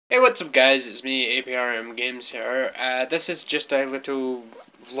Hey, what's up guys, it's me, APRM Games here. This is just a little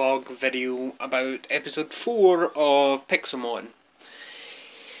vlog video about episode 4 of Pixelmon.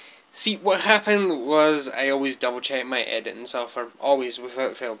 See, what happened was I always double check my editing software, always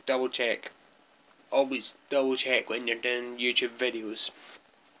without fail, double check. Always double check when you're doing YouTube videos.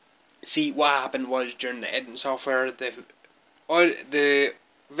 See, what happened was during the editing software, the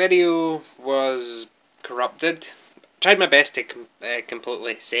video was corrupted. Tried my best to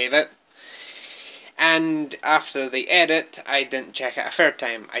completely save it, and after the edit I didn't check it a third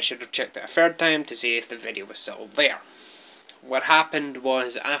time. I should have checked it a third time to see if the video was still there. What happened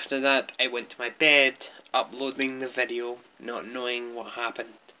was, after that I went to my bed uploading the video, not knowing what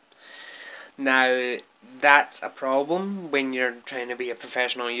happened. Now that's a problem when you're trying to be a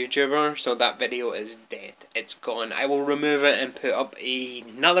professional YouTuber, so that video is dead. It's gone. I will remove it and put up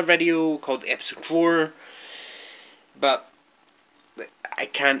another video called episode 4. But I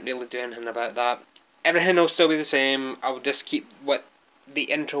can't really do anything about that. Everything will still be the same. I'll just keep what the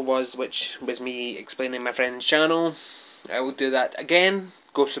intro was, which was me explaining my friend's channel. I will do that again.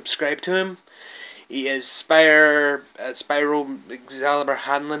 Go subscribe to him. He is Spiral Excalibur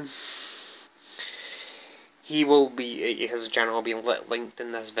Hanlon. His channel will be linked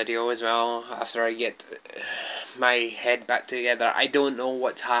in this video as well after I get my head back together. I don't know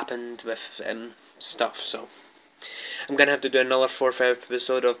what's happened with stuff, so I'm gonna have to do another 4 or 5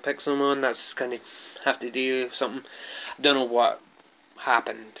 episode of Pixelmon. That's gonna have to do something. I don't know what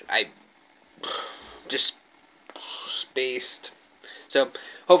happened. I just spaced. So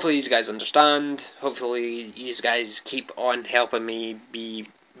hopefully you guys understand. Hopefully you guys keep on helping me be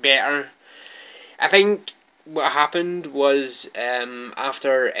better. I think what happened was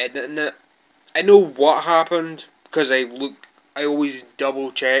after editing it, I know what happened because I always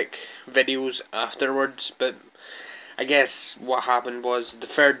double check videos afterwards, but I guess what happened was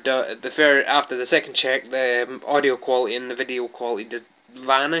after the second check, the audio quality and the video quality just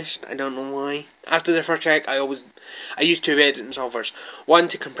vanished. I don't know why. After the first check, I used 2 editing softwares. One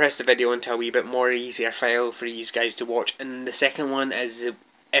to compress the video into a wee bit more easier file for you guys to watch, and the second one is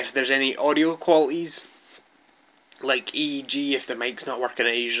if there's any audio qualities, like e.g. if the mic's not working,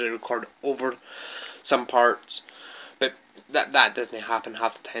 I usually record over some parts. But that doesn't happen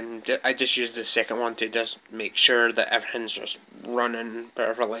half the time. I just use the second one to just make sure that everything's just running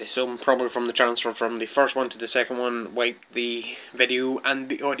perfectly. So probably from the transfer from the first one to the second one, wipe the video and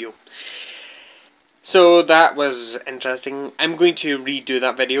the audio. So that was interesting. I'm going to redo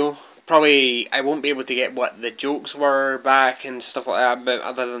that video. Probably I won't be able to get what the jokes were back and stuff like that, but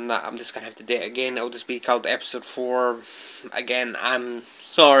other than that, I'm just going to have to do it again. It'll just be called episode 4. Again, I'm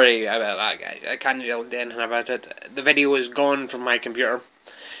sorry about that, guys. I can't really do anything about it. The video is gone from my computer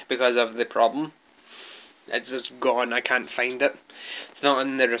because of the problem. It's just gone. I can't find it. It's not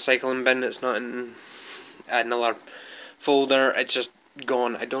in the recycling bin. It's not in another folder. It's just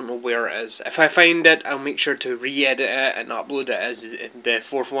gone. I don't know where it is. If I find it, I'll make sure to re-edit it and upload it as the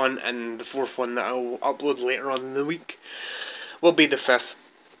 4th one, and the 4th one that I'll upload later on in the week will be the 5th.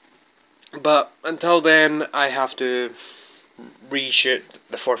 But until then, I have to reshoot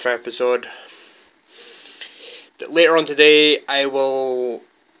the 4th episode. Later on today, a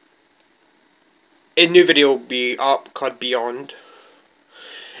new video will be up called Beyond.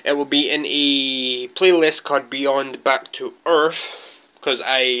 It will be in a playlist called Beyond Back to Earth, because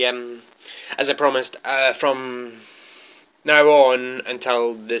as I promised, from now on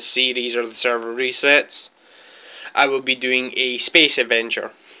until the series or the server resets, I will be doing a space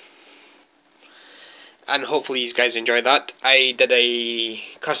adventure. And hopefully you guys enjoy that. I did a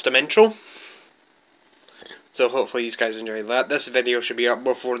custom intro, so hopefully you guys enjoy that. This video should be up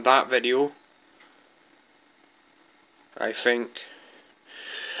before that video, I think.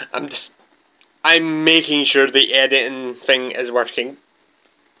 I'm making sure the editing thing is working.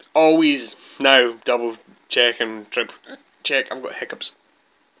 Always now double check and triple check. I've got hiccups.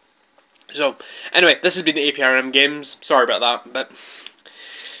 So anyway, this has been APRM Games. Sorry about that, but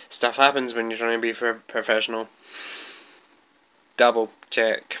stuff happens when you're trying to be professional. Double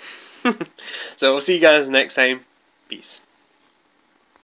check. So we'll see you guys next time. Peace.